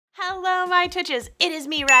Hello, my Twitches. It is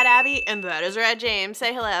me, Rad Abby, and that is Rad James.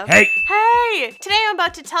 Say hello. Hey. Hey. Today I'm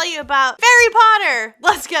about to tell you about Harry Potter.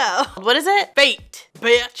 Let's go. What is it? Fate,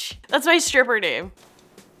 bitch. That's my stripper name.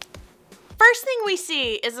 First thing we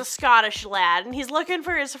see is a Scottish lad, and he's looking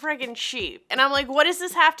for his friggin' sheep. And I'm like, what does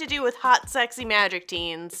this have to do with hot, sexy magic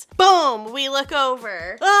teens? Boom, we look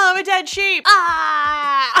over. Oh, I'm a dead sheep.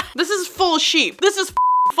 Ah! This is full sheep. This is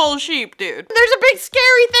full sheep, dude. There's a big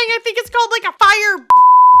scary thing. I think it's called like a fire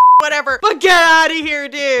whatever. But get out of here,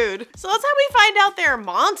 dude. So that's how we find out they're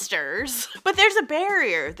monsters. But there's a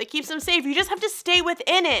barrier that keeps them safe. You just have to stay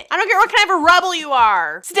within it. I don't care what kind of a rebel you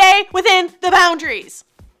are. Stay within the boundaries.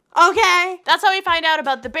 Okay, that's how we find out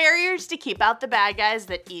about the barriers to keep out the bad guys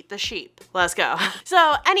that eat the sheep. Let's go.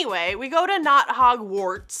 So anyway, we go to Not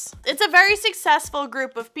Hogwarts. It's a very successful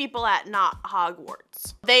group of people at Not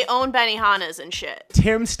Hogwarts. They own Benihana's and shit.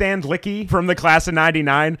 Tim Standlicki from the class of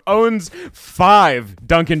 99 owns 5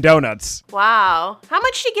 Dunkin' Donuts. Wow. How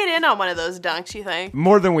much to get in on one of those dunks, you think?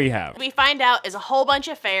 More than we have. We find out is a whole bunch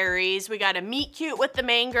of fairies. We got a meet cute with the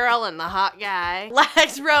main girl and the hot guy.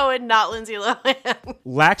 Lex Rowan, not Lindsay Lohan.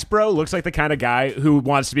 Laxbro looks like the kind of guy who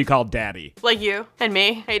wants to be called daddy. Like you and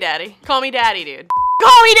me. Hey, daddy. Call me daddy, dude.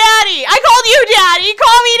 Call me daddy! I called you daddy!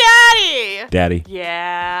 Call me daddy! Daddy.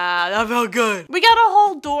 Yeah, that felt good. We got a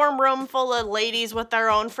whole dorm room full of ladies with their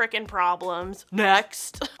own frickin' problems.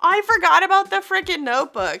 Next. I forgot about the frickin'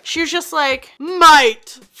 notebook. She was just like,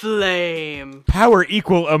 might flame. Power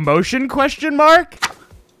equal emotion, question mark?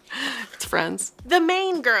 It's friends. The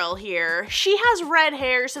main girl here, she has red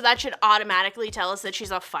hair, so that should automatically tell us that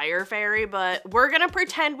she's a fire fairy, but we're gonna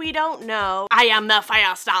pretend we don't know. I am the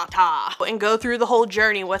fire starter. And go through the whole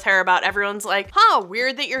journey with her about everyone's like, huh,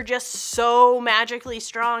 weird that you're just so magically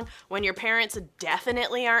strong when your parents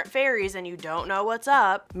definitely aren't fairies and you don't know what's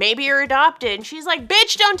up. Maybe you're adopted. And she's like,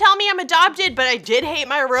 bitch, don't tell me I'm adopted, but I did hate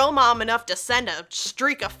my real mom enough to send a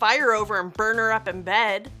streak of fire over and burn her up in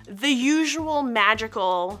bed. The usual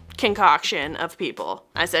magical concoction of people.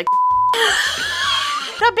 I said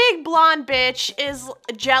the big blonde bitch is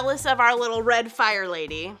jealous of our little red fire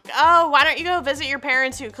lady. Oh, why don't you go visit your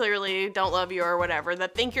parents who clearly don't love you or whatever,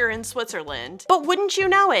 that think you're in Switzerland? But wouldn't you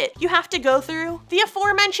know it? You have to go through the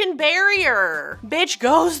aforementioned barrier. Bitch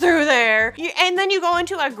goes through there. And then you go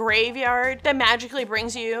into a graveyard that magically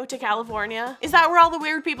brings you to California. Is that where all the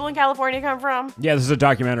weird people in California come from? Yeah, this is a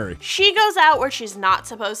documentary. She goes out where she's not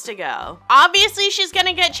supposed to go. Obviously, she's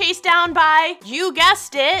gonna get chased down by, you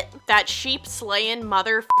guessed it, that sheep slaying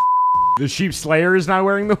mother. The sheep slayer is not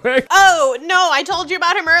wearing the wig? Oh, no, I told you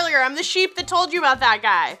about him earlier. I'm the sheep that told you about that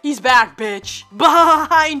guy. He's back, bitch.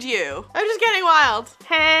 Behind you. I'm just getting wild.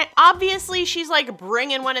 Obviously, she's like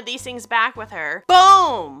bringing one of these things back with her.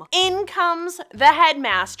 Boom. In comes the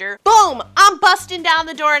headmaster. Boom. I'm busting down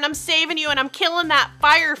the door and I'm saving you and I'm killing that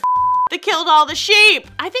fire that killed all the sheep.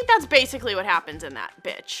 I think that's basically what happens in that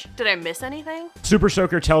bitch. Did I miss anything? Super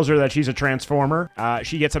Soaker tells her that she's a transformer.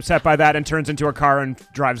 She gets upset by that and turns into a car and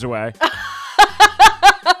drives away.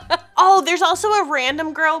 Oh, there's also a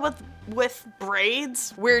random girl with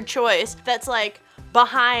braids, weird choice, that's like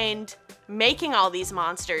behind making all these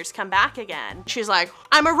monsters come back again. She's like,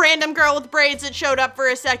 I'm a random girl with braids that showed up for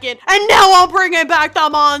a second, and now I'm bringing back the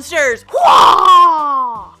monsters.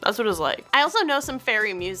 Wah! That's what it was like. I also know some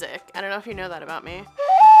fairy music. I don't know if you know that about me.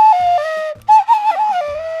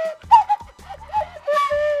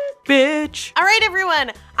 Bitch. All right,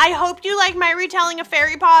 everyone. I hope you like my retelling of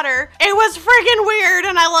Harry Potter. It was freaking weird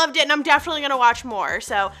and I loved it and I'm definitely gonna watch more.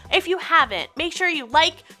 So if you haven't, make sure you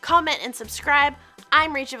like, comment, and subscribe.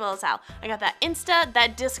 I'm reachable as hell. I got that Insta,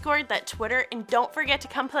 that Discord, that Twitter, and don't forget to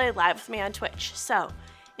come play live with me on Twitch. So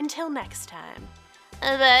until next time,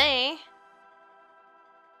 bye.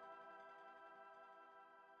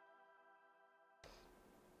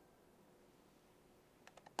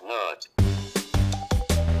 Not.